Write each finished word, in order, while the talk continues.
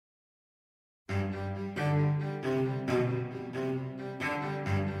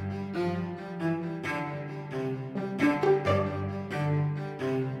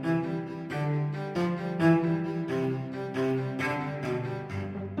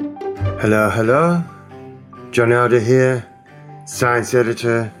Hello. John Elder here, Science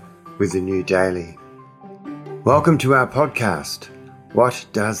Editor with the New Daily. Welcome to our podcast, What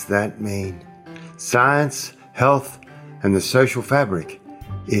Does That Mean? Science, health, and the social fabric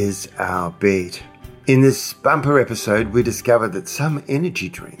is our beat. In this bumper episode, we discovered that some energy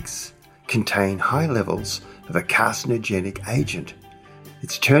drinks contain high levels of a carcinogenic agent.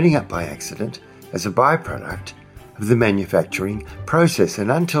 It's turning up by accident as a byproduct of the manufacturing process,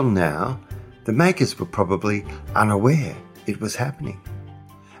 and until now, the makers were probably unaware it was happening.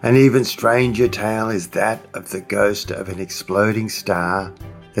 An even stranger tale is that of the ghost of an exploding star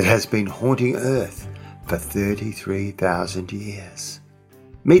that has been haunting Earth for 33,000 years.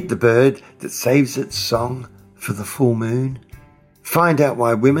 Meet the bird that saves its song for the full moon. Find out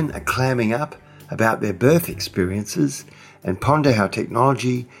why women are clamming up about their birth experiences, and ponder how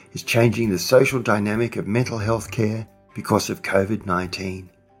technology is changing the social dynamic of mental health care because of COVID-19.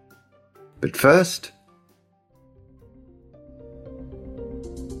 But first,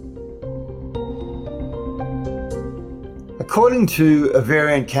 according to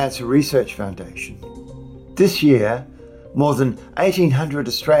Ovarian Cancer Research Foundation, this year more than 1,800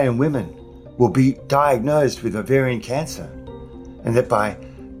 Australian women will be diagnosed with ovarian cancer, and that by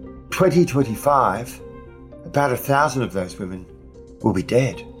 2025, about 1,000 of those women will be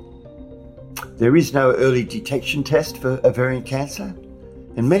dead. There is no early detection test for ovarian cancer,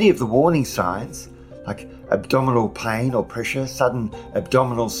 and many of the warning signs, like abdominal pain or pressure, sudden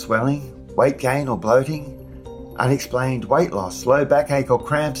abdominal swelling, weight gain or bloating, unexplained weight loss, low backache or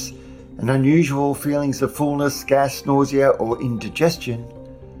cramps, and unusual feelings of fullness, gas, nausea or indigestion,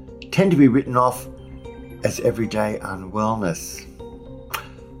 tend to be written off as everyday unwellness.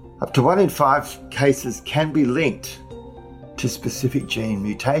 Up to 1 in 5 cases can be linked to specific gene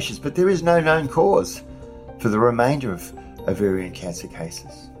mutations, but there is no known cause for the remainder of ovarian cancer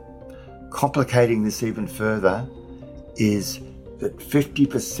cases. Complicating this even further is that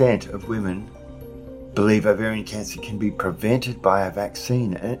 50% of women believe ovarian cancer can be prevented by a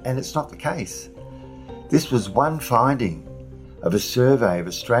vaccine, and it's not the case. This was one finding of a survey of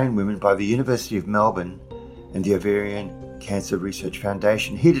Australian women by the University of Melbourne and the Ovarian Cancer Research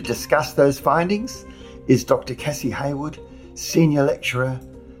Foundation. Here to discuss those findings is Dr. Cassie Hayward, Senior Lecturer,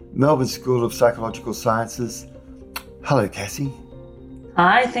 Melbourne School of Psychological Sciences. Hello, Cassie.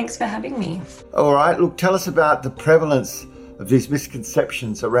 Hi, thanks for having me. All right, look, tell us about the prevalence of these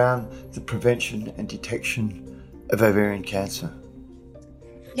misconceptions around the prevention and detection of ovarian cancer.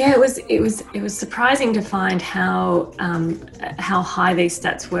 Yeah, it was surprising to find how high these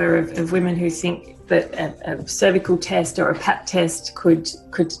stats were of women who think that a cervical test or a Pap test could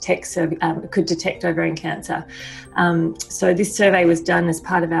detect ovarian cancer. So this survey was done as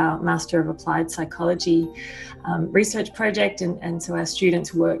part of our Master of Applied Psychology research project, and so our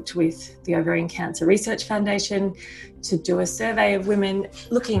students worked with the Ovarian Cancer Research Foundation to do a survey of women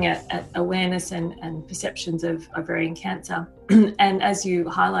looking at awareness and perceptions of ovarian cancer. And as you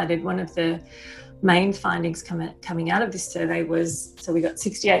highlighted, one of the main findings coming out of this survey was, so we got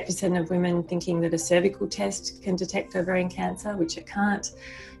 68% of women thinking that a cervical test can detect ovarian cancer, which it can't.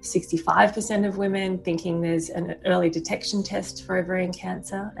 65% of women thinking there's an early detection test for ovarian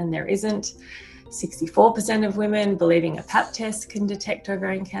cancer, and there isn't. 64% of women believing a Pap test can detect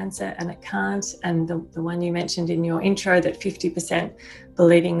ovarian cancer, and it can't. And the one you mentioned in your intro, that 50%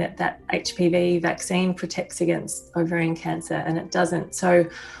 believing that HPV vaccine protects against ovarian cancer, and it doesn't. So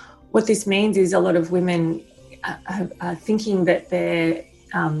what this means is a lot of women are thinking that their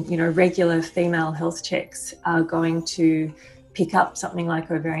regular female health checks are going to pick up something like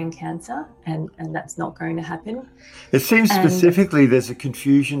ovarian cancer, and that's not going to happen. It seems specifically there's a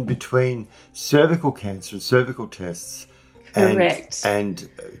confusion between cervical cancer and cervical tests. Correct. And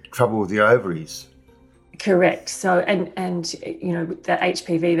trouble with the ovaries. Correct. So, and the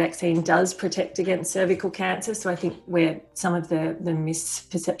HPV vaccine does protect against cervical cancer. So I think where some of the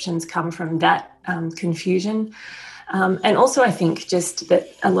misperceptions come from that confusion. And also I think just that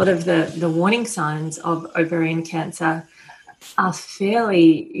a lot of the warning signs of ovarian cancer are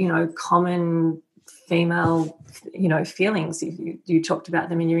fairly, common female, feelings. You talked about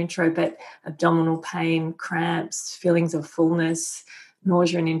them in your intro, but abdominal pain, cramps, feelings of fullness,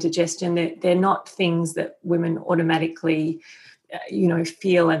 nausea and indigestion, they're not things that women automatically,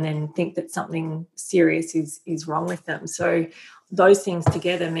 feel and then think that something serious is wrong with them. So those things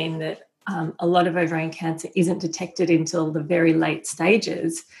together mean that a lot of ovarian cancer isn't detected until the very late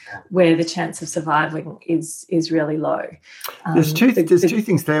stages, where the chance of surviving is really low. There's two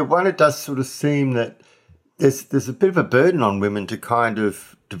things there. One, it does sort of seem that there's a bit of a burden on women to kind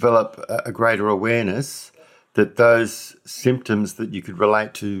of develop a greater awareness that those symptoms that you could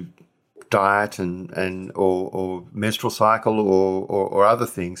relate to diet or menstrual cycle or other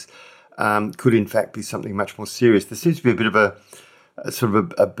things could in fact be something much more serious. There seems to be a bit of a sort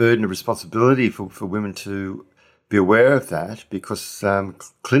of a burden of responsibility for women to be aware of that, because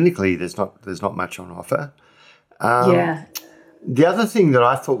clinically there's not much on offer. The other thing that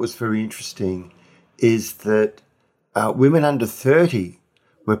I thought was very interesting is that women under 30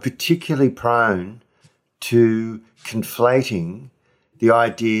 were particularly prone to conflating the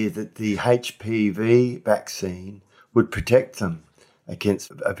idea that the HPV vaccine would protect them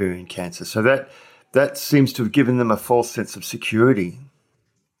against ovarian cancer. So that seems to have given them a false sense of security.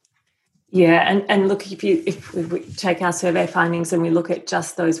 Yeah, and look, if we take our survey findings and we look at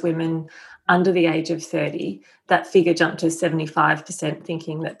just those women under the age of 30, that figure jumped to 75%,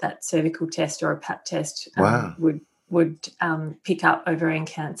 thinking that cervical test or a pap test would pick up ovarian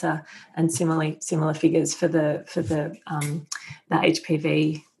cancer, and similar figures for the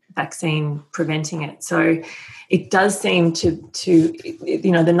HPV vaccine preventing it. So it does seem to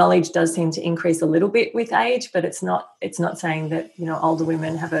the knowledge does seem to increase a little bit with age, but it's not saying that older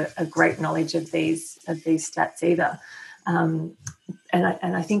women have a great knowledge of these stats either. And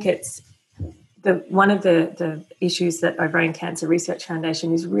I think it's one of the issues that Ovarian Cancer Research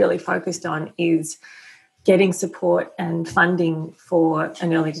Foundation is really focused on is getting support and funding for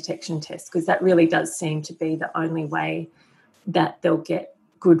an early detection test, because that really does seem to be the only way that they'll get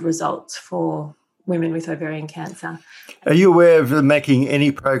good results for women with ovarian cancer. Are you aware of them making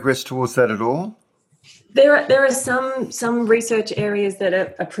any progress towards that at all? There are some research areas that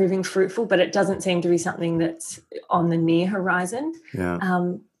are proving fruitful, but it doesn't seem to be something that's on the near horizon. Yeah.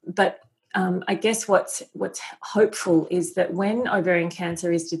 But I guess what's hopeful is that when ovarian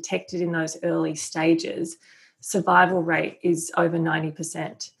cancer is detected in those early stages, survival rate is over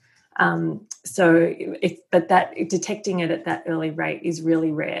 90%. But detecting it at that early rate is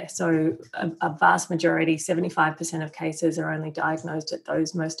really rare. So a vast majority, 75% of cases, are only diagnosed at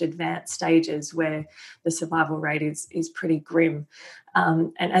those most advanced stages where the survival rate is pretty grim.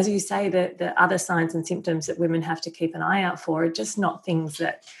 And as you say, the other signs and symptoms that women have to keep an eye out for are just not things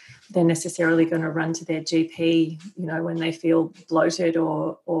that they're necessarily going to run to their GP, when they feel bloated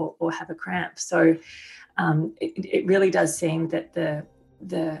or have a cramp. So it really does seem that the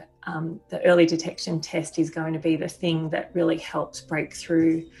early detection test is going to be the thing that really helps break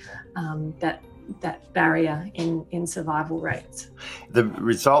through that barrier in survival rates. The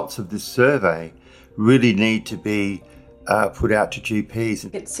results of this survey really need to be put out to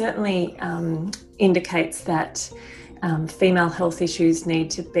GPs. It certainly indicates that female health issues need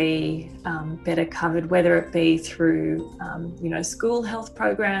to be better covered, whether it be through school health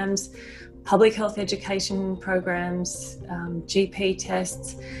programs, public health education programs, GP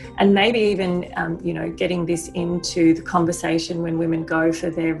tests, and maybe even getting this into the conversation when women go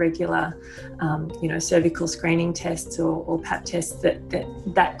for their regular cervical screening tests or pap tests,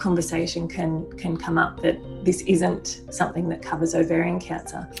 that conversation can come up, that this isn't something that covers ovarian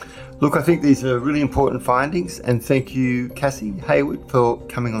cancer. Look, I think these are really important findings, and thank you, Cassie Hayward, for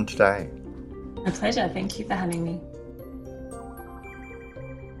coming on today. A pleasure. Thank you for having me.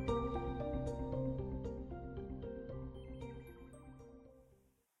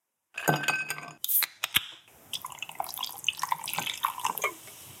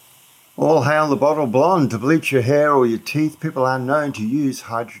 All hail the bottle blonde. To bleach your hair or your teeth, people are known to use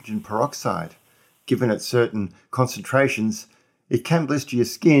hydrogen peroxide. Given at certain concentrations, it can blister your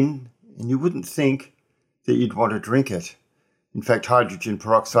skin, and you wouldn't think that you'd want to drink it. In fact, hydrogen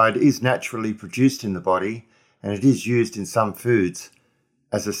peroxide is naturally produced in the body, and it is used in some foods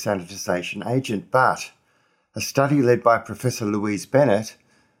as a sanitisation agent. But a study led by Professor Louise Bennett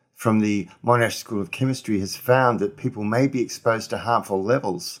from the Monash School of Chemistry has found that people may be exposed to harmful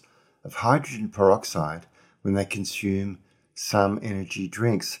levels of hydrogen peroxide when they consume some energy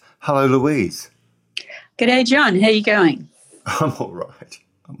drinks. Hello, Louise. G'day, John. How are you going? I'm all right.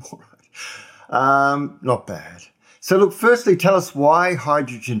 Not bad. So look, firstly, tell us why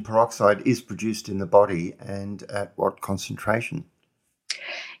hydrogen peroxide is produced in the body and at what concentration.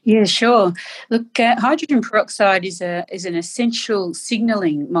 Yeah, sure. Look, hydrogen peroxide is an essential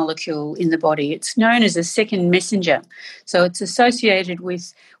signalling molecule in the body. It's known as a second messenger. So it's associated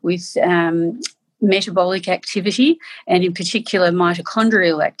with metabolic activity and in particular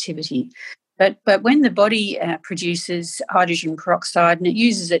mitochondrial activity. But when the body produces hydrogen peroxide and it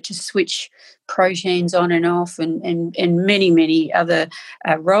uses it to switch proteins on and off and many, many other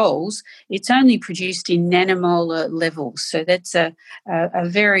roles, it's only produced in nanomolar levels. So that's a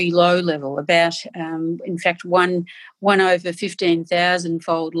very low level, about, in fact, one over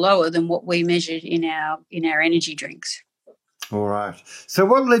 15,000-fold lower than what we measured in our energy drinks. All right. So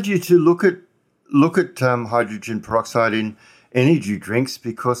what led you to look at hydrogen peroxide in energy drinks?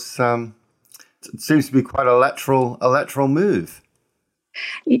 Because it seems to be quite a lateral move.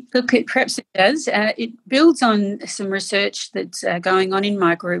 Perhaps it does. It builds on some research that's going on in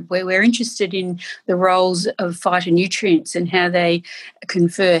my group where we're interested in the roles of phytonutrients and how they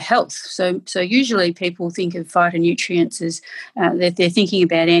confer health. So usually people think of phytonutrients as that they're thinking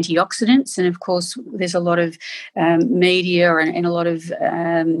about antioxidants, and of course there's a lot of media and a lot of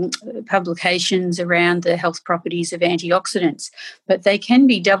publications around the health properties of antioxidants, but they can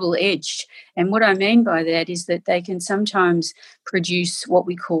be double-edged. And what I mean by that is that they can sometimes produce what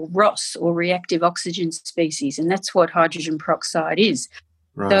we call ROS, or reactive oxygen species, and that's what hydrogen peroxide is.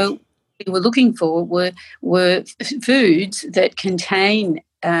 Right. So what we were looking for were foods that contain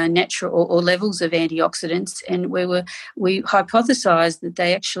natural or levels of antioxidants, and we hypothesised that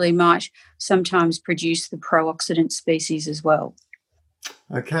they actually might sometimes produce the pro-oxidant species as well.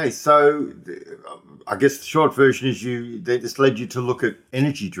 Okay, so I guess the short version is this led you to look at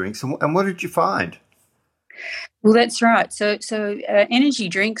energy drinks, and what did you find? Well, that's right. So energy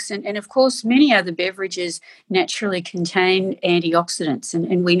drinks and of course many other beverages naturally contain antioxidants,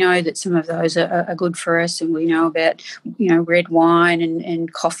 and we know that some of those are good for us, and we know about red wine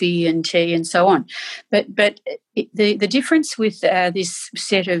and coffee and tea and so on. But the difference with this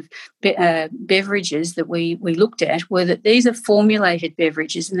set of beverages that we looked at were that these are formulated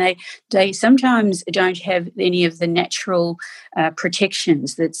beverages, and they sometimes don't have any of the natural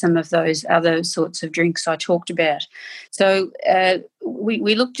protections that some of those other sorts of drinks I talked about. So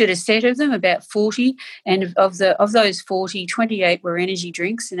we looked at a set of them, about 40, and of those 40, 28 were energy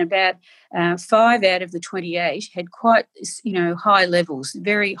drinks, and about 5 out of the 28 had quite high levels,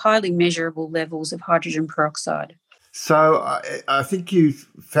 very highly measurable levels of hydrogen peroxide. So I think you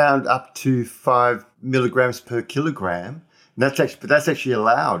found up to 5 milligrams per kilogram. That's actually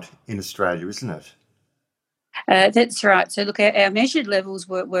allowed in Australia, isn't it? That's right. So look, our measured levels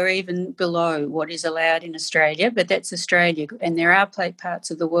were even below what is allowed in Australia, but that's Australia, and there are parts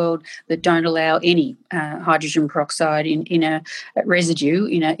of the world that don't allow any hydrogen peroxide in a residue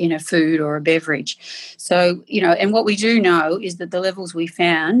in a food or a beverage. So and what we do know is that the levels we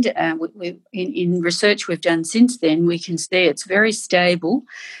found in research we've done since then, we can see it's very stable,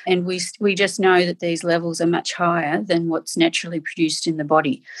 and we just know that these levels are much higher than what's naturally produced in the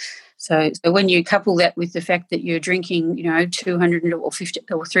body. So when you couple that with the fact that you're drinking, 200 or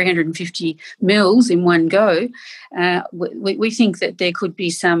 350 mils in one go, we think that there could be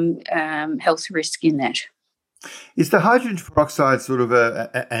some health risk in that. Is the hydrogen peroxide sort of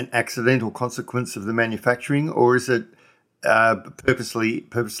an accidental consequence of the manufacturing, or is it purposely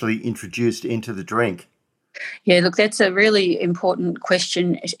introduced into the drink? Yeah, look, that's a really important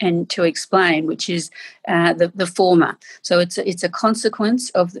question and to explain, which is the former. So it's a consequence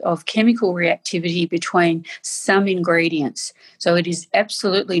of chemical reactivity between some ingredients. So it is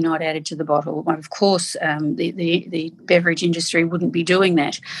absolutely not added to the bottle. Of course, the beverage industry wouldn't be doing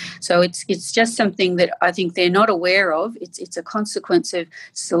that. So it's just something that I think they're not aware of. It's a consequence of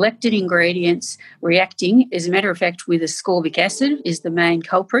selected ingredients reacting. As a matter of fact, with ascorbic acid is the main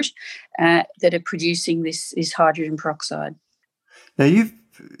culprit that are producing this hydrogen peroxide. Now, you've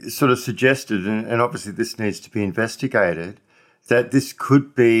sort of suggested, and obviously this needs to be investigated, that this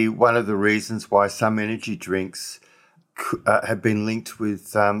could be one of the reasons why some energy drinks have been linked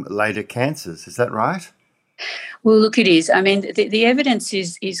with later cancers. Is that right? Well, look, it is. I mean, the evidence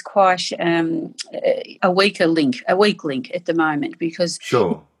is quite a weak link at the moment, because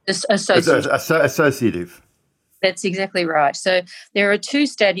sure, associative. That's exactly right. So there are 2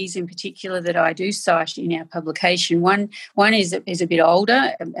 studies in particular that I do cite in our publication. One is a bit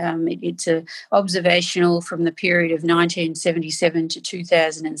older. It's observational from the period of 1977 to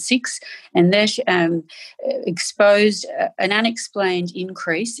 2006, and that exposed an unexplained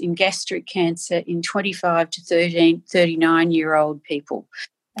increase in gastric cancer in 25 to 39-year-old people.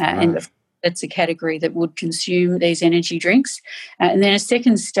 And that's a category that would consume these energy drinks. And then a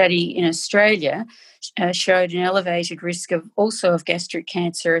second study in Australia showed an elevated risk of gastric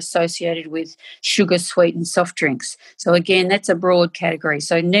cancer associated with sugar-sweetened soft drinks. So again, that's a broad category.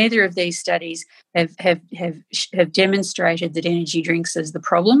 So neither of these studies have demonstrated that energy drinks is the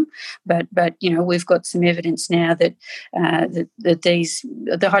problem, but we've got some evidence now that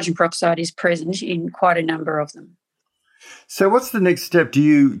the hydrogen peroxide is present in quite a number of them. So what's the next step? Do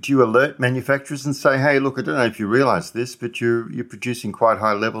you alert manufacturers and say, hey, look, I don't know if you realise this, but you're producing quite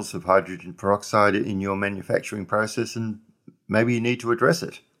high levels of hydrogen peroxide in your manufacturing process, and maybe you need to address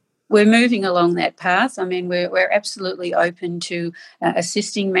it? We're moving along that path. I mean, we're absolutely open to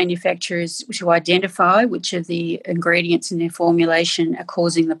assisting manufacturers to identify which of the ingredients in their formulation are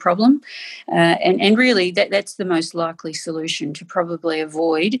causing the problem. And really, that's the most likely solution to probably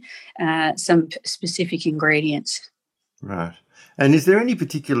avoid some specific ingredients. Right. And is there any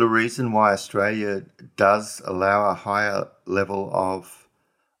particular reason why Australia does allow a higher level of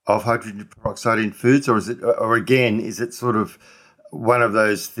hydrogen peroxide in foods, or is it sort of one of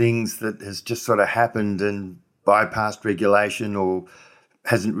those things that has just sort of happened and bypassed regulation, or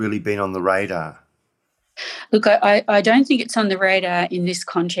hasn't really been on the radar? Look, I don't think it's on the radar in this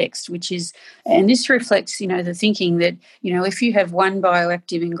context, and this reflects, the thinking that, if you have one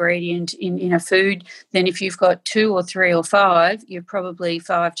bioactive ingredient in a food, then if you've got 2 or 3 or 5, you're probably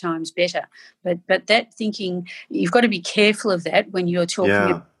 5 times better. But that thinking, you've got to be careful of that when you're talking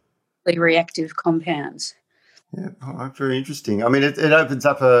about reactive compounds. Yeah, very interesting. I mean, it opens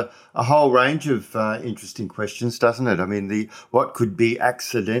up a whole range of interesting questions, doesn't it? I mean, what could be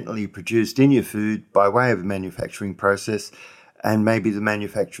accidentally produced in your food by way of a manufacturing process, and maybe the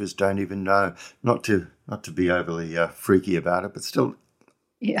manufacturers don't even know. Not to be overly freaky about it, but still,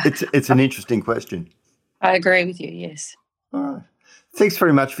 it's an interesting question. I agree with you. Yes. All right. Thanks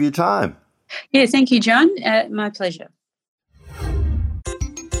very much for your time. Yeah, thank you, John. My pleasure.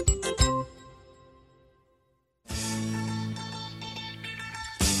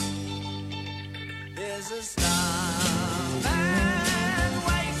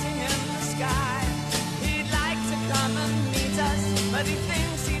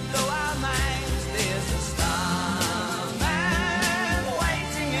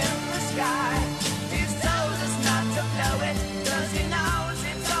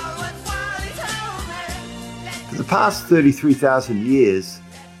 For the past 33,000 years,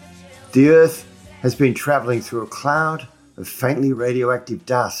 the Earth has been travelling through a cloud of faintly radioactive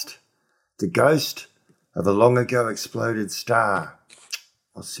dust, the ghost of a long ago exploded star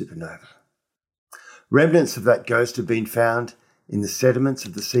or supernova. Remnants of that ghost have been found in the sediments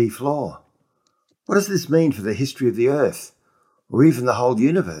of the sea floor. What does this mean for the history of the Earth, or even the whole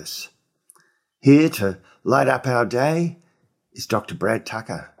universe? Here to light up our day is Dr. Brad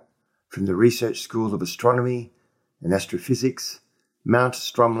Tucker from the Research School of Astronomy and Astrophysics, Mount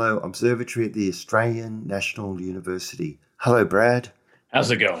Stromlo Observatory at the Australian National University. Hello, Brad. How's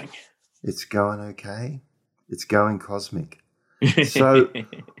it going? It's going okay. It's going cosmic. So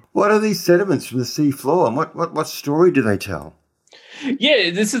what are these sediments from the sea floor, and what story do they tell? Yeah,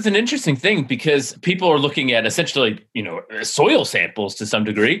 this is an interesting thing because people are looking at essentially, soil samples to some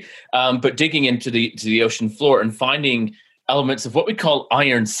degree, but digging into the ocean floor and finding elements of what we call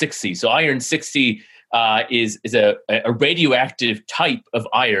iron-60. So iron-60 is a radioactive type of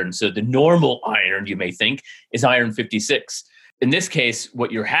iron. So the normal iron, you may think, is iron-56. In this case,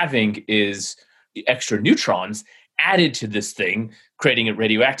 what you're having is extra neutrons added to this thing, creating it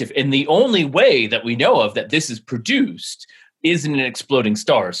radioactive. And the only way that we know of that this is produced is in an exploding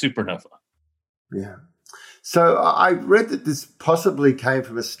star, a supernova. Yeah. So I read that this possibly came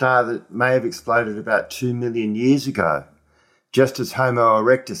from a star that may have exploded about 2 million years ago, just as Homo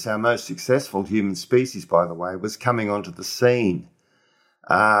erectus, our most successful human species, by the way, was coming onto the scene.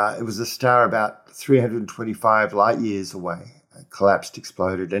 It was a star about 325 light years away. It collapsed,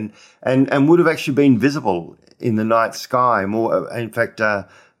 exploded, and would have actually been visible in the night sky. More, in fact,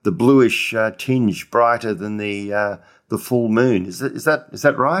 the bluish tinge brighter than the full moon. Is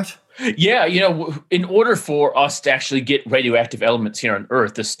that right? Yeah, in order for us to actually get radioactive elements here on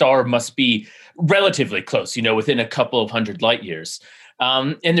Earth, the star must be relatively close, within a couple of hundred light years.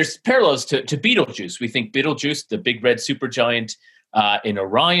 And there's parallels to Betelgeuse. We think Betelgeuse, the big red supergiant in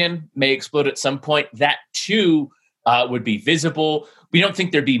Orion, may explode at some point. That too would be visible. We don't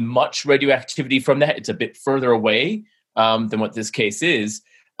think there'd be much radioactivity from that. It's a bit further away than what this case is.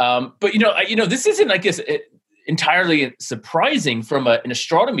 But this isn't, I guess, entirely surprising from an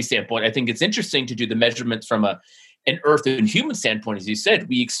astronomy standpoint. I think it's interesting to do the measurements from an Earth and human standpoint. As you said,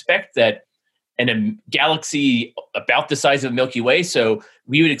 we expect that in a galaxy about the size of the Milky Way, so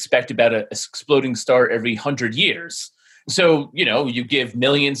we would expect about an exploding star every 100 years. So, you give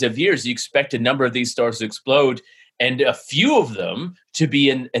millions of years, you expect a number of these stars to explode, and a few of them to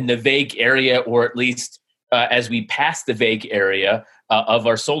be in the vague area, or at least as we pass the vague area of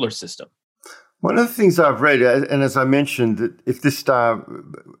our solar system. One of the things I've read, and as I mentioned, that if this star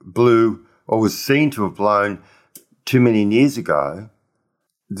blew or was seen to have blown 2 million years ago,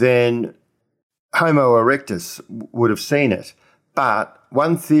 then Homo erectus would have seen it. But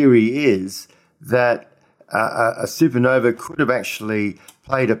one theory is that a supernova could have actually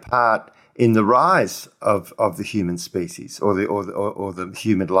played a part in the rise of the human species or the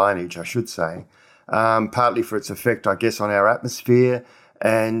human lineage, I should say, partly for its effect, I guess, on our atmosphere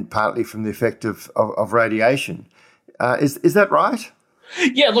and partly from the effect of radiation. Is that right?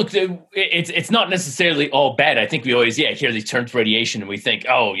 Yeah, look, it's not necessarily all bad. I think we always hear these terms radiation and we think,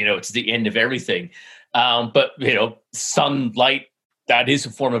 it's the end of everything. But sunlight, that is a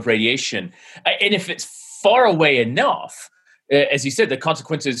form of radiation, and if it's far away enough, as you said, the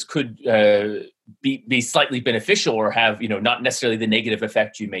consequences could be slightly beneficial or have not necessarily the negative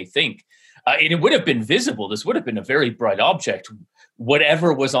effect you may think. And it would have been visible. This would have been a very bright object,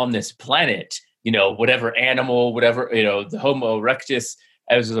 whatever was on this planet. Whatever animal, whatever, the Homo erectus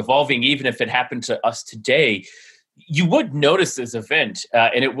as it was evolving, even if it happened to us today, you would notice this event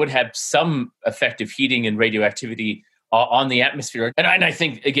and it would have some effect of heating and radioactivity on the atmosphere. And I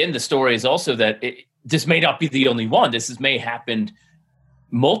think, again, the story is also that this may not be the only one. This may have happened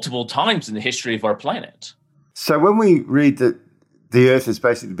multiple times in the history of our planet. So when we read that the Earth has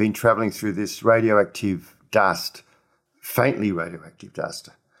basically been traveling through this radioactive dust, faintly radioactive dust,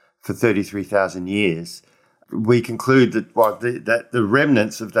 for 33,000 years, we conclude that that the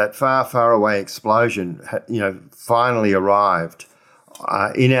remnants of that far, far away explosion, finally arrived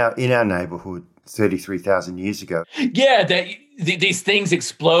in our neighbourhood 33,000 years ago. Yeah, these things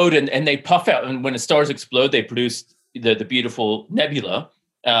explode and they puff out, and when the stars explode, they produce the beautiful nebula,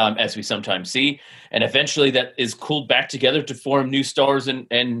 as we sometimes see, and eventually that is cooled back together to form new stars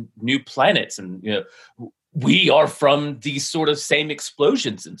and new planets, and we are from these sort of same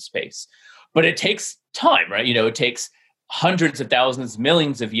explosions in space. But it takes time, right? It takes hundreds of thousands,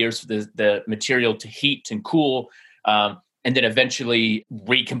 millions of years for the material to heat and cool, and then eventually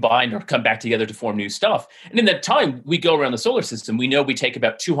recombine or come back together to form new stuff. And in that time, we go around the solar system. We know we take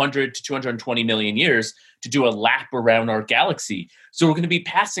about 200 to 220 million years to do a lap around our galaxy. So we're going to be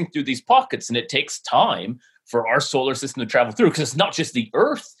passing through these pockets, and it takes time for our solar system to travel through, because it's not just the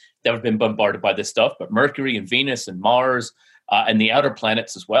Earth that have been bombarded by this stuff, but Mercury and Venus and Mars and the outer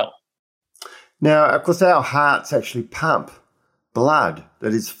planets as well. Now, of course, our hearts actually pump blood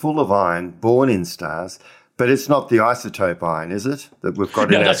that is full of iron born in stars, but it's not the isotope iron, is it, that we've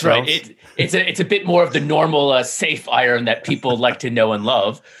got in ourselves? No, that's right. It's a bit more of the normal safe iron that people like to know and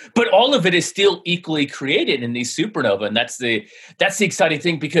love, but all of it is still equally created in these supernova, and that's the exciting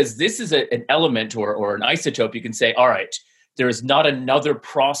thing, because this is an element or an isotope. You can say, all right, there is not another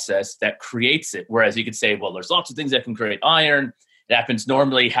process that creates it. Whereas you could say, well, there's lots of things that can create iron. It happens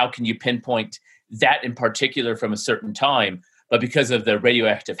normally. How can you pinpoint that in particular from a certain time? But because of the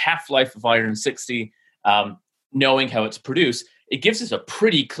radioactive half-life of iron-60, knowing how it's produced, it gives us a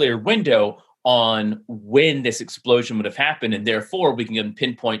pretty clear window on when this explosion would have happened. And therefore, we can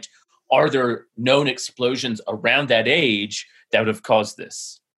pinpoint, are there known explosions around that age that would have caused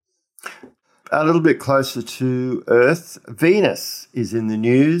this? A little bit closer to Earth, Venus is in the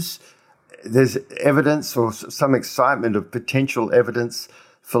news. There's evidence or some excitement of potential evidence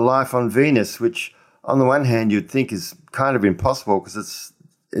for life on Venus, which on the one hand you'd think is kind of impossible because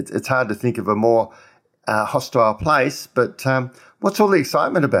it's hard to think of a more hostile place. But what's all the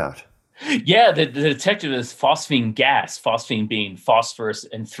excitement about? Yeah, the detected is phosphine gas, phosphine being phosphorus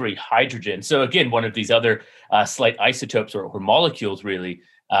and 3 hydrogen. So again, one of these other slight isotopes or molecules really,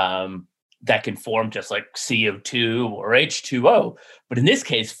 that can form just like CO2 or H2O. But in this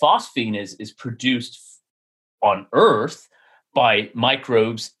case, phosphine is produced on Earth by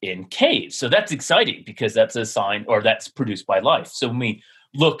microbes in caves. So that's exciting because that's a sign, or that's produced by life. So when we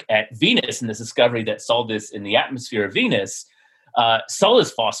look at Venus and this discovery that saw this in the atmosphere of Venus, saw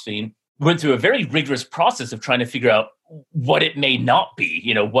this phosphine, went through a very rigorous process of trying to figure out what it may not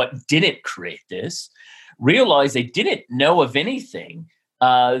be, what didn't create this, realized they didn't know of anything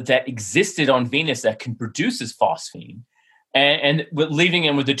that existed on Venus that can produce this phosphine, and leaving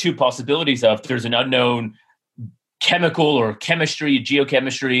in with the two possibilities of there's an unknown chemical or chemistry,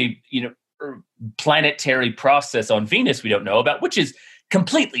 geochemistry, or planetary process on Venus we don't know about, which is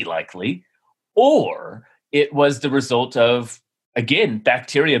completely likely, or it was the result of, again,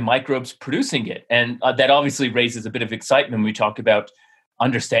 bacteria, microbes producing it. And that obviously raises a bit of excitement when we talk about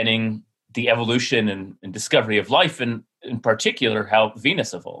understanding the evolution and discovery of life, and in particular, how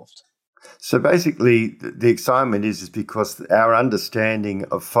Venus evolved. So basically, the excitement is because our understanding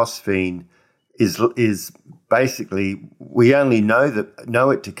of phosphine is basically, we only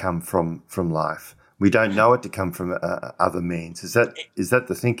know it to come from life. We don't know it to come from other means. Is that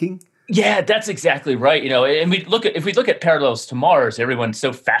the thinking? Yeah, that's exactly right. And if we look at parallels to Mars, everyone's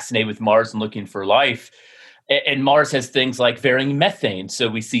so fascinated with Mars and looking for life. And Mars has things like varying methane. So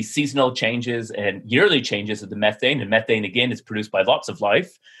we see seasonal changes and yearly changes of the methane. And methane, again, is produced by lots of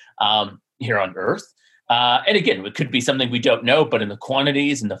life here on Earth. And again, it could be something we don't know, but in the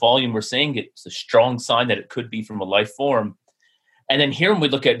quantities and the volume we're seeing, it's a strong sign that it could be from a life form. And then here when we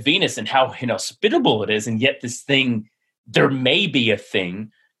look at Venus and how inhospitable it is, and yet this thing, there may be a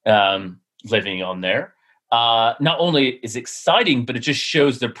thing living on there. Not only is exciting, but it just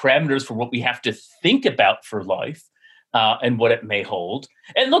shows the parameters for what we have to think about for life and what it may hold.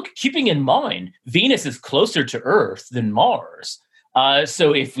 And look, keeping in mind, Venus is closer to Earth than Mars.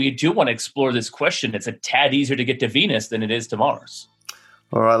 So if we do want to explore this question, it's a tad easier to get to Venus than it is to Mars.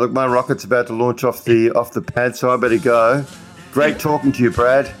 All right, look, my rocket's about to launch off the pad, so I better go. Great talking to you,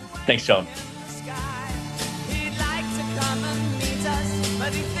 Brad. Thanks, John.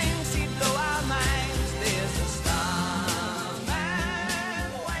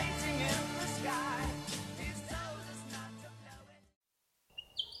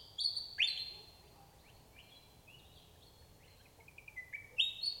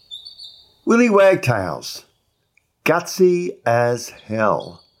 Willy wagtails, gutsy as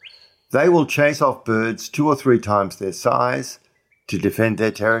hell. They will chase off birds 2 or 3 times their size to defend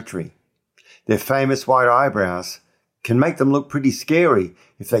their territory. Their famous white eyebrows can make them look pretty scary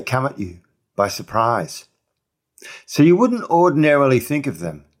if they come at you by surprise. So you wouldn't ordinarily think of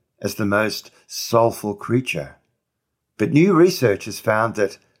them as the most soulful creature. But new research has found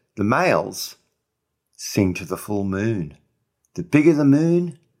that the males sing to the full moon. The bigger the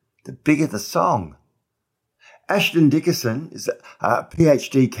moon, the bigger the song. Ashton Dickerson is a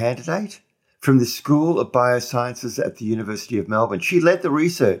PhD candidate from the School of Biosciences at the University of Melbourne. She led the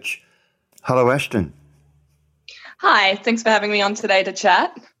research. Hello, Ashton. Hi, thanks for having me on today to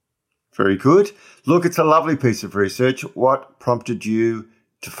chat. Very good. Look, it's a lovely piece of research. What prompted you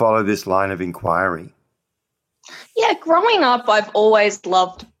to follow this line of inquiry? Yeah, growing up, I've always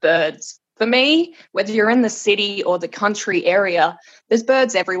loved birds. For me, whether you're in the city or the country area, there's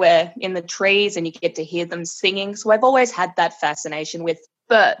birds everywhere in the trees and you get to hear them singing. So I've always had that fascination with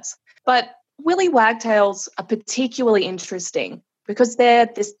birds. But willy wagtails are particularly interesting because they're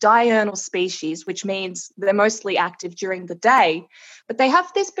this diurnal species, which means they're mostly active during the day, but they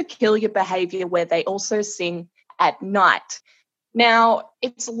have this peculiar behavior where they also sing at night. Now,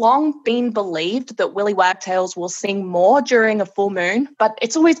 it's long been believed that willy wagtails will sing more during a full moon, but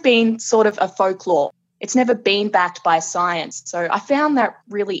it's always been sort of a folklore. It's never been backed by science. So I found that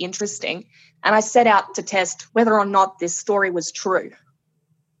really interesting, and I set out to test whether or not this story was true.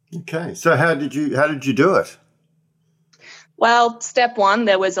 Okay, so how did you do it? Well, step one,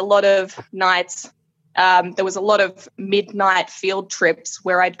 there was a lot of nights. There was a lot of midnight field trips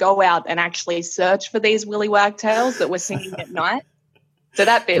where I'd go out and actually search for these willy wagtails that were singing at night. So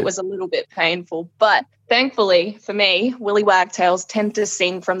that bit was a little bit painful. But thankfully for me, willy wagtails tend to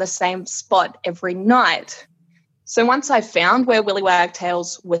sing from the same spot every night. So once I found where willy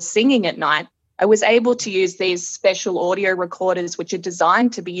wagtails were singing at night, I was able to use these special audio recorders which are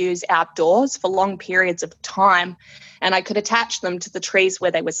designed to be used outdoors for long periods of time. And I could attach them to the trees where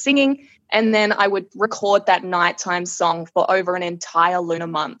they were singing, and then I would record that nighttime song for over an entire lunar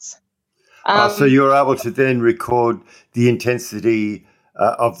month. So you were able to then record the intensity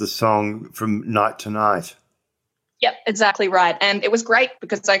of the song from night to night. Yep, exactly right. And it was great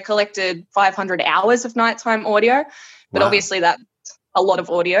because I collected 500 hours of nighttime audio, but obviously that's a lot of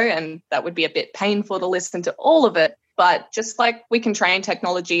audio and that would be a bit painful to listen to all of it. But just like we can train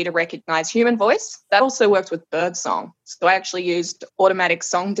technology to recognize human voice, that also works with bird song. So I actually used automatic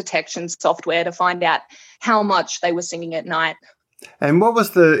song detection software to find out how much they were singing at night. And what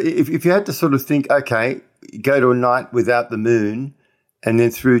was if you had to sort of think, okay, go to a night without the moon and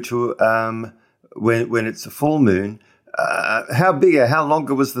then through to when it's a full moon, how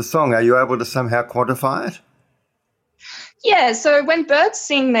longer was the song? Are you able to somehow quantify it? Yeah, so when birds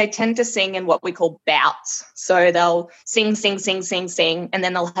sing, they tend to sing in what we call bouts. So they'll sing, and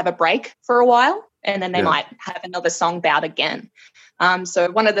then they'll have a break for a while, and then they might have another song bout again. So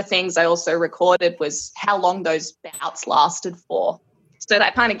one of the things I also recorded was how long those bouts lasted for. So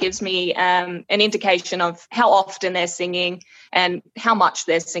that kind of gives me an indication of how often they're singing and how much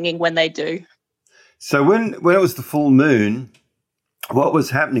they're singing when they do. So when it was the full moon, what was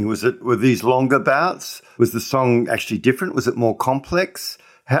happening? Were these longer bouts? Was the song actually different? Was it more complex?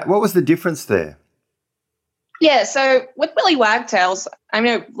 What was the difference there? Yeah, so with willy wagtails, I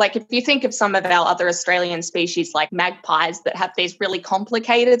mean, like if you think of some of our other Australian species like magpies that have these really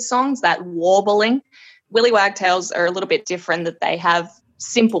complicated songs, that warbling, willy wagtails are a little bit different, that they have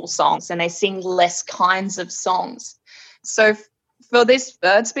simple songs and they sing less kinds of songs. So for this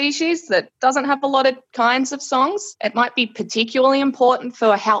bird species that doesn't have a lot of kinds of songs, it might be particularly important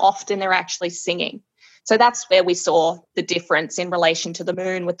for how often they're actually singing. So that's where we saw the difference in relation to the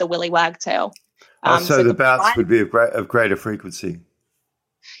moon with the willy wagtail. So the bouts would be of greater frequency.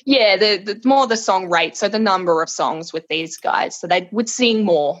 Yeah, the more the song rate, so the number of songs with these guys. So they would sing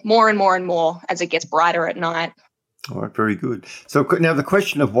more and more and more as it gets brighter at night. All right, very good. So now the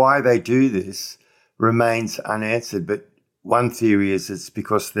question of why they do this remains unanswered, but one theory is it's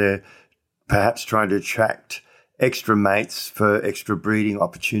because they're perhaps trying to attract extra mates for extra breeding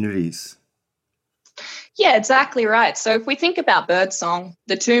opportunities. Yeah, exactly right. So if we think about birdsong,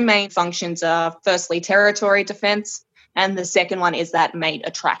 the two main functions are firstly territory defense, and the second one is that mate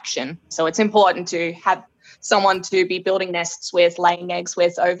attraction. So it's important to have someone to be building nests with, laying eggs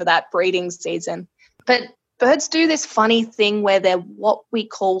with over that breeding season. But birds do this funny thing where they're what we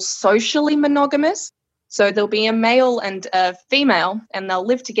call socially monogamous. So there'll be a male and a female, and they'll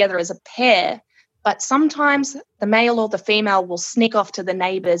live together as a pair. But sometimes the male or the female will sneak off to the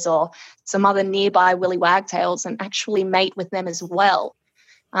neighbours or some other nearby willy wagtails and actually mate with them as well.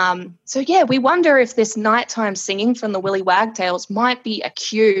 We wonder if this nighttime singing from the willy wagtails might be a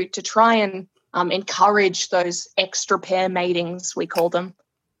cue to try and encourage those extra pair matings, we call them.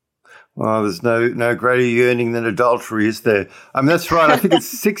 Well, there's no greater yearning than adultery, is there? I mean, that's right. I think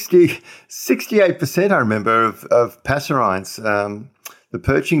it's 68%, I remember, of passerines, the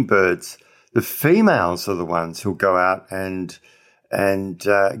perching birds. The females are the ones who'll go out and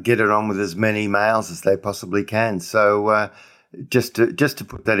get it on with as many males as they possibly can. So just to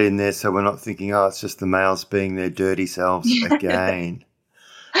put that in there, so we're not thinking, it's just the males being their dirty selves again.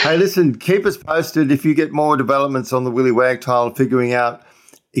 Hey, listen, keep us posted if you get more developments on the willy wagtail, figuring out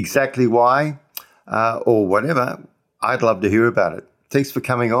exactly why or whatever. I'd love to hear about it. Thanks for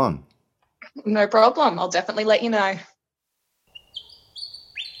coming on. No problem. I'll definitely let you know.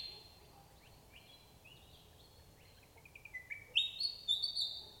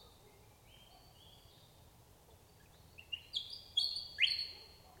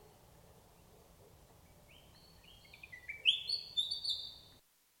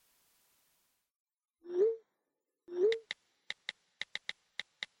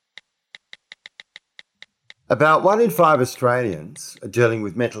 About 1 in 5 Australians are dealing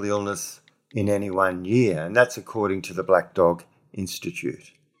with mental illness in any 1 year, and that's according to the Black Dog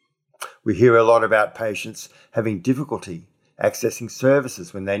Institute. We hear a lot about patients having difficulty accessing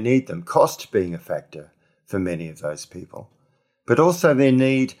services when they need them, cost being a factor for many of those people. But also their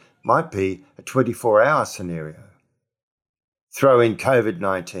need might be a 24-hour scenario. Throw in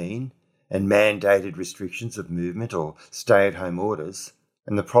COVID-19 and mandated restrictions of movement or stay-at-home orders,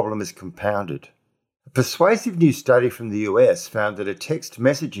 and the problem is compounded. A persuasive new study from the US found that a text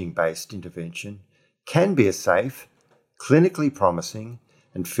messaging-based intervention can be a safe, clinically promising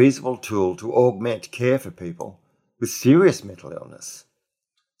and feasible tool to augment care for people with serious mental illness.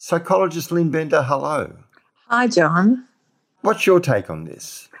 Psychologist Lynn Bender, hello. Hi, John. What's your take on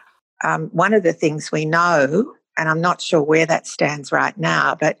this? One of the things we know, and I'm not sure where that stands right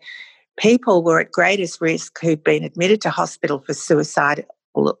now, but people were at greatest risk who'd been admitted to hospital for suicidal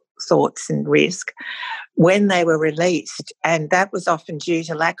thoughts and risk when they were released, and that was often due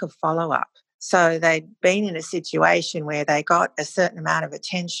to lack of follow-up. So they'd been in a situation where they got a certain amount of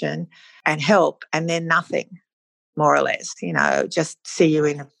attention and help and then nothing, more or less, just see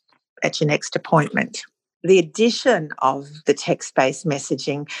you at your next appointment. The addition of the text-based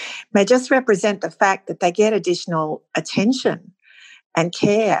messaging may just represent the fact that they get additional attention and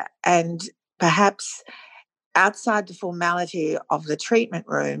care, and perhaps outside the formality of the treatment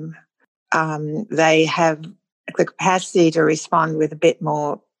room, they have the capacity to respond with a bit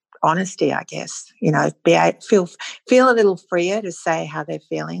more honesty, I guess. Feel a little freer to say how they're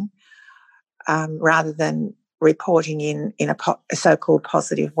feeling, rather than reporting in a so-called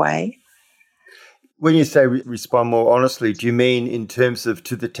positive way. When you say respond more honestly, do you mean in terms of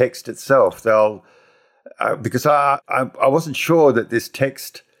to the text itself? They'll because I wasn't sure that this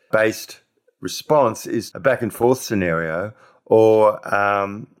text-based response is a back and forth scenario or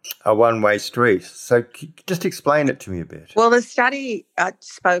a one-way street. So just explain it to me a bit. Well, the study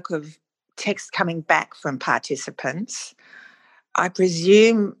spoke of text coming back from participants. I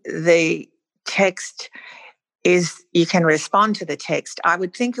presume the text is you can respond to the text. I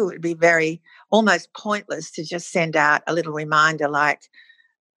would think it would be very almost pointless to just send out a little reminder like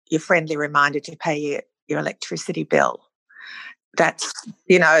your friendly reminder to pay your electricity bill. That's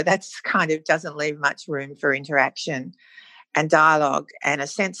kind of doesn't leave much room for interaction and dialogue and a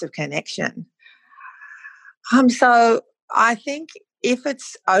sense of connection. So I think if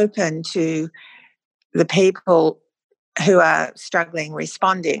it's open to the people who are struggling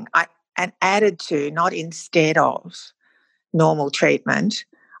responding, and added to, not instead of, normal treatment,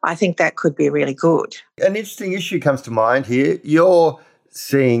 I think that could be really good. An interesting issue comes to mind here. You're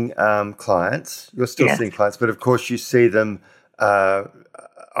seeing clients. You're still seeing clients, but of course you see them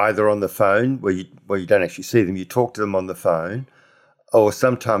either on the phone, where you don't actually see them. You talk to them on the phone, or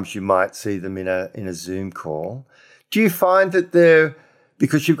sometimes you might see them in a Zoom call. Do you find that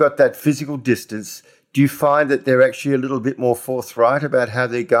because you've got that physical distance, do you find that they're actually a little bit more forthright about how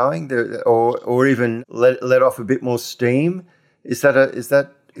they're going, or even let off a bit more steam? Is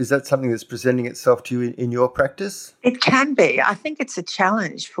that something that's presenting itself to you in your practice? It can be. I think it's a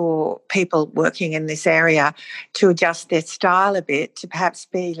challenge for people working in this area to adjust their style a bit, to perhaps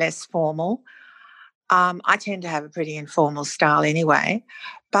be less formal. I tend to have a pretty informal style anyway,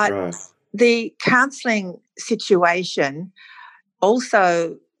 but Right. the counselling situation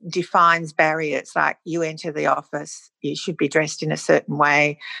also defines barriers. Like, you enter the office, you should be dressed in a certain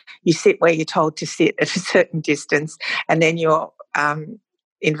way, you sit where you're told to sit at a certain distance, and then you're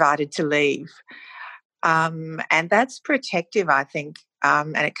invited to leave. And that's protective, I think,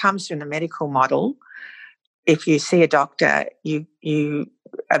 and it comes from the medical model. If you see a doctor, you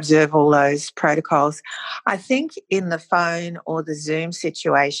observe all those protocols. I think in the phone or the Zoom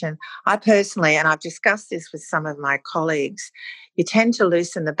situation, I personally, and I've discussed this with some of my colleagues, you tend to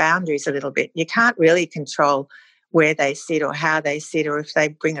loosen the boundaries a little bit. You can't really control where they sit or how they sit, or if they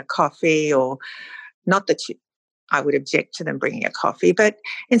bring a coffee, or not that I would object to them bringing a coffee, but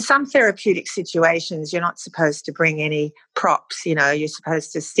in some therapeutic situations, you're not supposed to bring any props. You're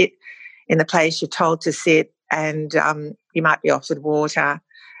supposed to sit in the place you're told to sit, and you might be offered water.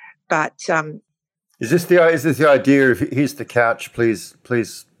 But is this the idea of, here's the couch, please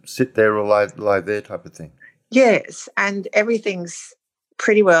sit there or lie there type of thing? Yes, and everything's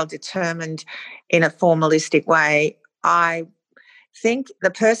pretty well determined in a formalistic way. I think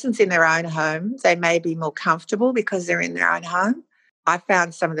the person's in their own home, they may be more comfortable because they're in their own home. I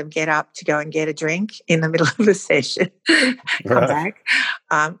found some of them get up to go and get a drink in the middle of a session, come back,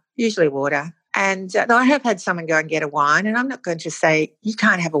 usually water. And I have had someone go and get a wine, and I'm not going to say, you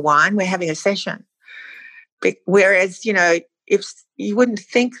can't have a wine, we're having a session. Whereas, if you wouldn't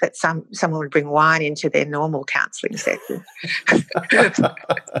think that someone would bring wine into their normal counselling session.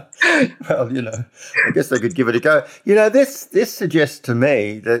 Well, I guess they could give it a go. This suggests to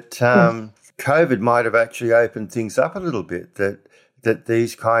me that COVID might have actually opened things up a little bit, that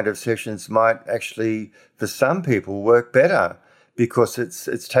these kind of sessions might actually, for some people, work better, because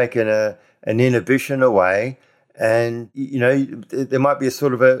it's taken an inhibition away, and there might be a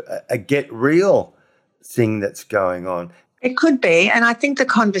sort of a get real thing that's going on. It could be, and I think the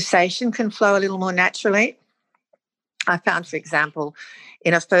conversation can flow a little more naturally. I found, for example,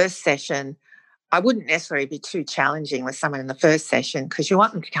 in a first session, I wouldn't necessarily be too challenging with someone in the first session, because you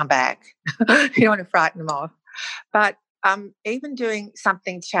want them to come back. You don't want to frighten them off. But even doing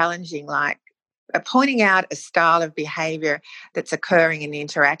something challenging, like pointing out a style of behaviour that's occurring in the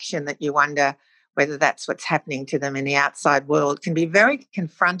interaction that you wonder whether that's what's happening to them in the outside world, can be very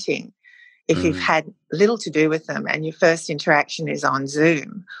confronting if you've had little to do with them and your first interaction is on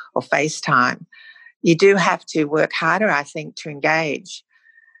Zoom or FaceTime. You do have to work harder, I think, to engage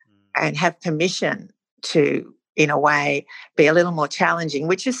and have permission to, in a way, be a little more challenging,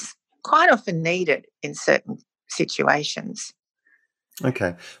 which is quite often needed in certain situations.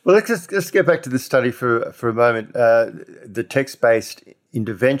 Okay. Well, let's get back to the study for a moment. The text-based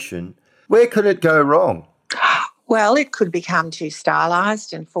intervention, where could it go wrong? Well, it could become too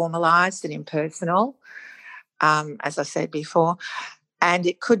stylised and formalised and impersonal, as I said before, and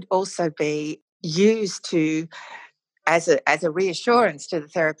it could also be used as a reassurance to the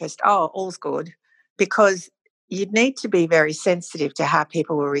therapist, oh, all's good, because you'd need to be very sensitive to how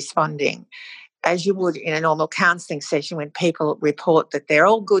people were responding, as you would in a normal counselling session when people report that they're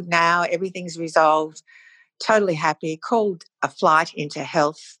all good now, everything's resolved, totally happy, called a flight into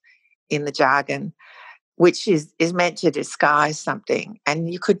health in the jargon, which is meant to disguise something,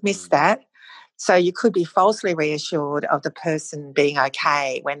 and you could miss that. So you could be falsely reassured of the person being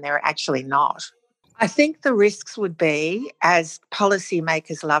okay when they're actually not. I think the risks would be, as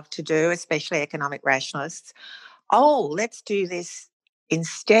policymakers love to do, especially economic rationalists, let's do this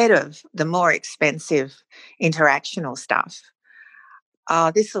instead of the more expensive interactional stuff.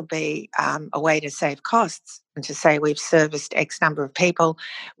 This will be a way to save costs, and to say we've serviced X number of people,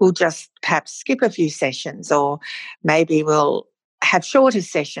 we'll just perhaps skip a few sessions, or maybe we'll have shorter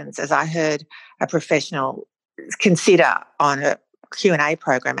sessions, as I heard a professional consider on a Q&A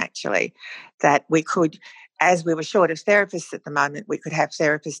program, actually, that we could, as we were short of therapists at the moment, we could have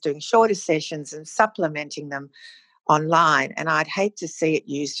therapists doing shorter sessions and supplementing them online, and I'd hate to see it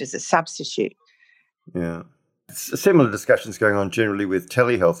used as a substitute. Yeah. Similar discussions going on generally with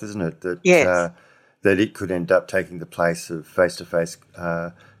telehealth, isn't it? That, Yes. That it could end up taking the place of face-to-face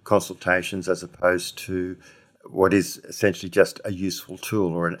consultations as opposed to what is essentially just a useful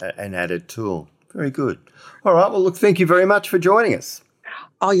tool or an added tool. Very good. All right. Well, look, thank you very much for joining us.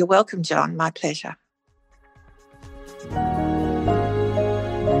 Oh, you're welcome, John. My pleasure.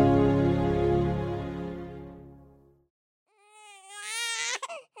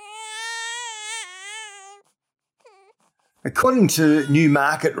 According to new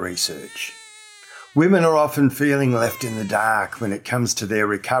market research, women are often feeling left in the dark when it comes to their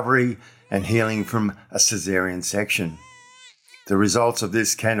recovery and healing from a caesarean section. The results of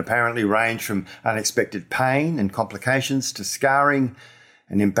this can apparently range from unexpected pain and complications to scarring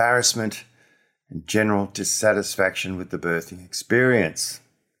and embarrassment and general dissatisfaction with the birthing experience.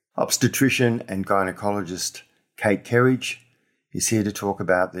 Obstetrician and gynecologist Kate Kerridge is here to talk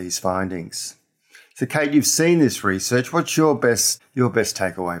about these findings. So, Kate, you've seen this research. What's your best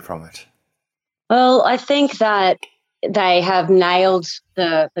takeaway from it? Well, I think that they have nailed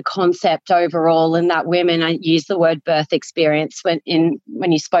the concept overall, and that women, I use the word birth experience when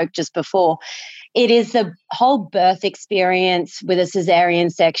you spoke just before. It is the whole birth experience with a caesarean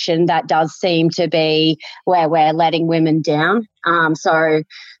section that does seem to be where we're letting women down. So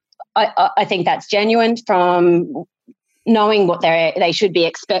I think that's genuine, from knowing what they should be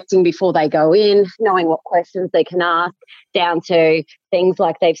expecting before they go in, knowing what questions they can ask, down to things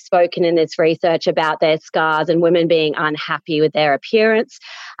like they've spoken in this research about their scars and women being unhappy with their appearance.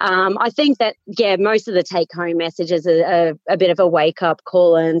 I think that, most of the take-home message is a bit of a wake-up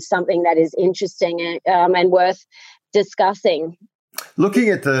call and something that is interesting and worth discussing. Looking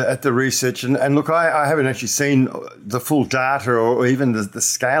at the research, and look, I haven't actually seen the full data or even the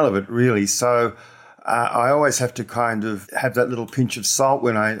scale of it really, so I always have to kind of have that little pinch of salt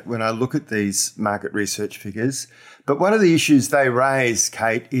when I look at these market research figures. But one of the issues they raise,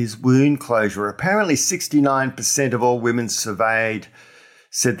 Kate, is wound closure. Apparently 69% of all women surveyed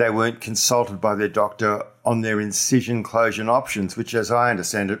said they weren't consulted by their doctor on their incision closure options, which, as I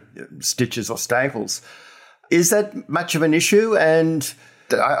understand it, stitches or staples. Is that much of an issue? And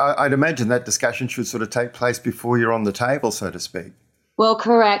I'd imagine that discussion should sort of take place before you're on the table, so to speak. Well,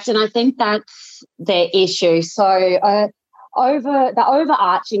 correct. And I think that's their issue. So the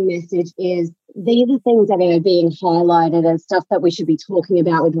overarching message is these are things that are being highlighted as stuff that we should be talking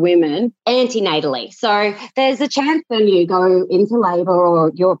about with women antenatally. So there's a chance when you go into labour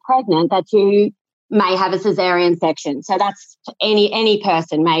or you're pregnant that you may have a caesarean section. So that's any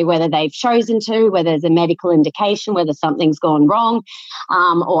person may, whether they've chosen to, whether there's a medical indication, whether something's gone wrong,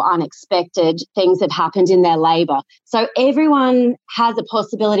 or unexpected things have happened in their labour. So everyone has a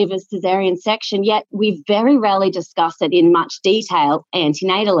possibility of a caesarean section, yet we very rarely discuss it in much detail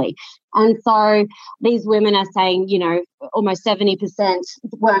antenatally. And so these women are saying, almost 70%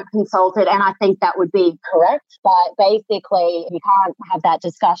 weren't consulted, and I think that would be correct. But basically, you can't have that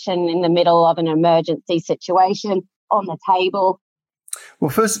discussion in the middle of an emergency situation on the table.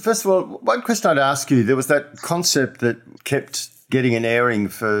 Well, first of all, one question I'd ask you, there was that concept that kept getting an airing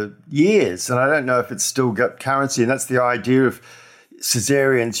for years, and I don't know if it's still got currency, and that's the idea of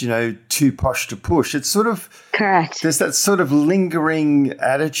caesareans, too posh to push. It's sort of correct. There's that sort of lingering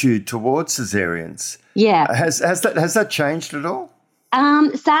attitude towards caesareans. Yeah. Has that changed at all?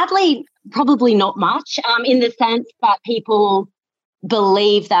 Sadly, probably not much. In the sense that people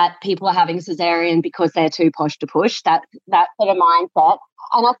believe that people are having caesarean because they're too posh to push. That sort of mindset,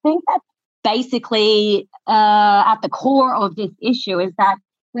 and I think that's basically at the core of this issue is that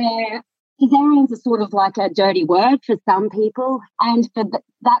where caesareans are sort of like a dirty word for some people, and for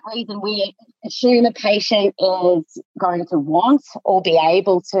that reason we assume a patient is going to want or be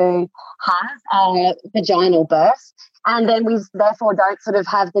able to have a vaginal birth, and then we therefore don't sort of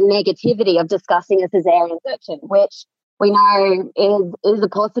have the negativity of discussing a caesarean section, which we know is a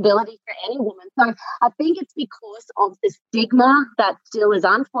possibility for any woman. So I think it's because of the stigma that still is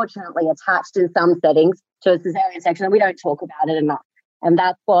unfortunately attached in some settings to a caesarean section, and we don't talk about it enough. And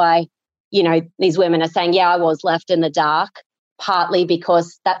that's why these women are saying, I was left in the dark, partly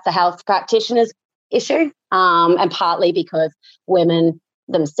because that's a health practitioner's issue, and partly because women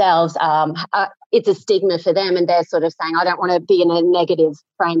themselves, it's a stigma for them, and they're sort of saying, I don't want to be in a negative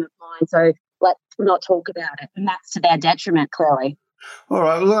frame of mind, so let's not talk about it. And that's to their detriment, clearly. All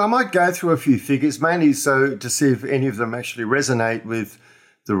right. Well, I might go through a few figures, mainly so to see if any of them actually resonate with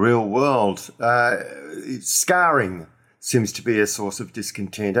the real world. Scarring seems to be a source of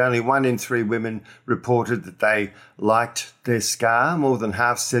discontent. Only 1 in 3 women reported that they liked their scar. More than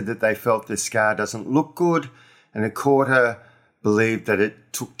half said that they felt their scar doesn't look good. and a quarter believed that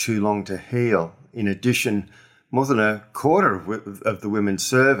it took too long to heal. In addition, more than a quarter of the women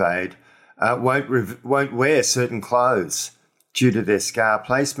surveyed won't wear certain clothes due to their scar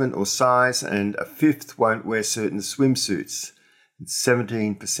placement or size, and a fifth won't wear certain swimsuits. And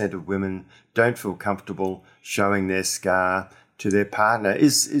 17% of women don't feel comfortable showing their scar to their partner.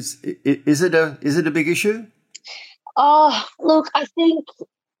 Is it a big issue? Oh, look, I think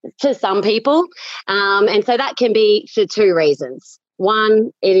to some people, and so that can be for two reasons.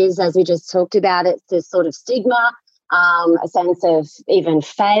 One, it is, as we just talked about, it's this sort of stigma, a sense of even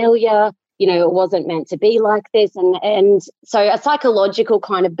failure. It wasn't meant to be like this. And so a psychological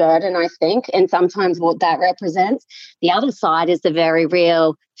kind of burden, I think, and sometimes what that represents. The other side is the very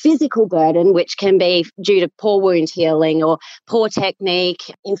real physical burden, which can be due to poor wound healing or poor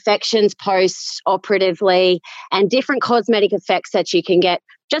technique, infections post-operatively, and different cosmetic effects that you can get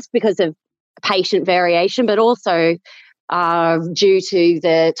just because of patient variation, but also due to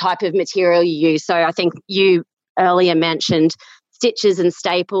the type of material you use. So I think you earlier mentioned stitches and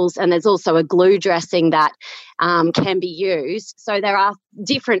staples, and there's also a glue dressing that can be used. So there are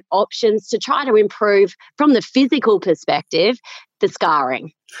different options to try to improve, from the physical perspective, the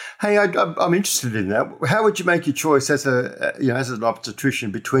scarring. Hey, I'm interested in that. How would you make your choice as an obstetrician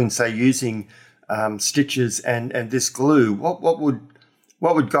between, say, using stitches and this glue? What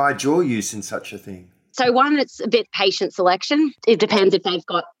would guide your use in such a thing? So one, it's a bit patient selection. It depends if they've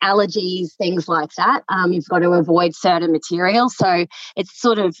got allergies, things like that. You've got to avoid certain materials. So it's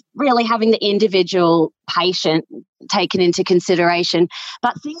sort of really having the individual patient taken into consideration.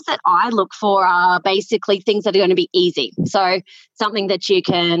 But things that I look for are basically things that are going to be easy. So something that you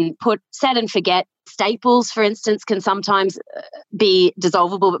can set and forget. Staples, for instance, can sometimes be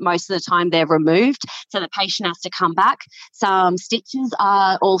dissolvable, but most of the time they're removed, so the patient has to come back. Some stitches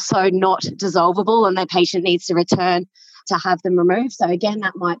are also not dissolvable, and the patient needs to return to have them removed. So again,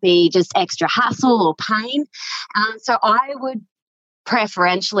 that might be just extra hassle or pain. So I would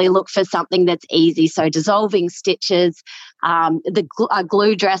preferentially look for something that's easy. So dissolving stitches, the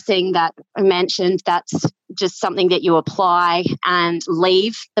glue dressing that I mentioned, that's just something that you apply and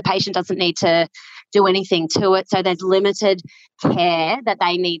leave. The patient doesn't need to do anything to it. So there's limited care that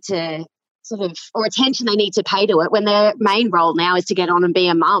they need to or attention they need to pay to it, when their main role now is to get on and be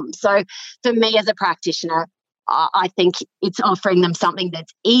a mum. So for me as a practitioner, I think it's offering them something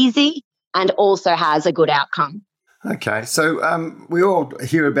that's easy and also has a good outcome. Okay, so we all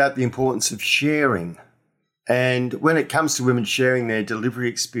hear about the importance of sharing. And when it comes to women sharing their delivery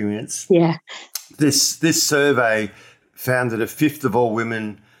experience, this survey found that a fifth of all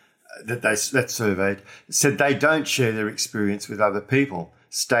women that surveyed said they don't share their experience with other people,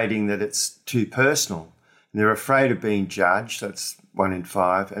 stating that it's too personal. And they're afraid of being judged, that's 1 in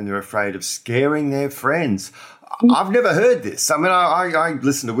 5, and they're afraid of scaring their friends. I've never heard this. I mean, I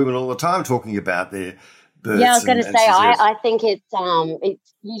listen to women all the time talking about their births. Yeah, I was going to say, I think it's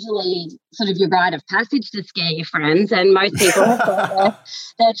usually sort of your rite of passage to scare your friends, and most people have got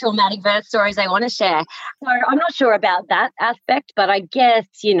their traumatic birth stories they want to share. So I'm not sure about that aspect, but I guess,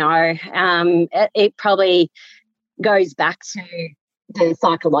 it probably goes back to the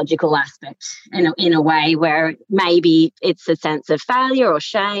psychological aspect in a way where maybe it's a sense of failure or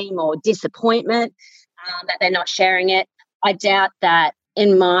shame or disappointment that they're not sharing it. I doubt that.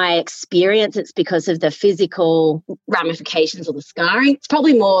 In my experience, it's because of the physical ramifications or the scarring. It's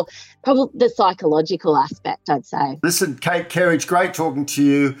probably the psychological aspect, I'd say. Listen, Kate Kerridge, great talking to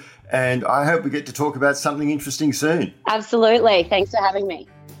you, and I hope we get to talk about something interesting soon. Absolutely. Thanks for having me.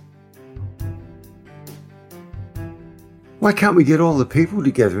 Why can't we get all the people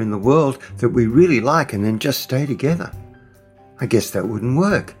together in the world that we really like and then just stay together? I guess that wouldn't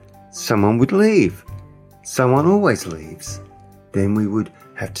work. Someone would leave. Someone always leaves. Then we would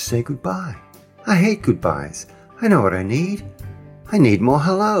have to say goodbye. I hate goodbyes. I know what I need. I need more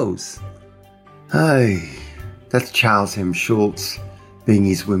hellos. Hey, that's Charles M. Schulz being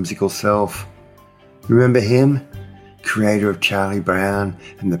his whimsical self. Remember him? Creator of Charlie Brown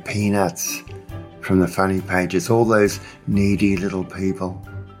and the Peanuts. From the funny pages, all those needy little people.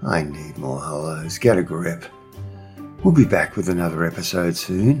 I need more hellos. Get a grip. We'll be back with another episode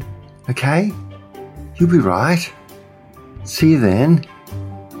soon. Okay? You'll be right. See you then.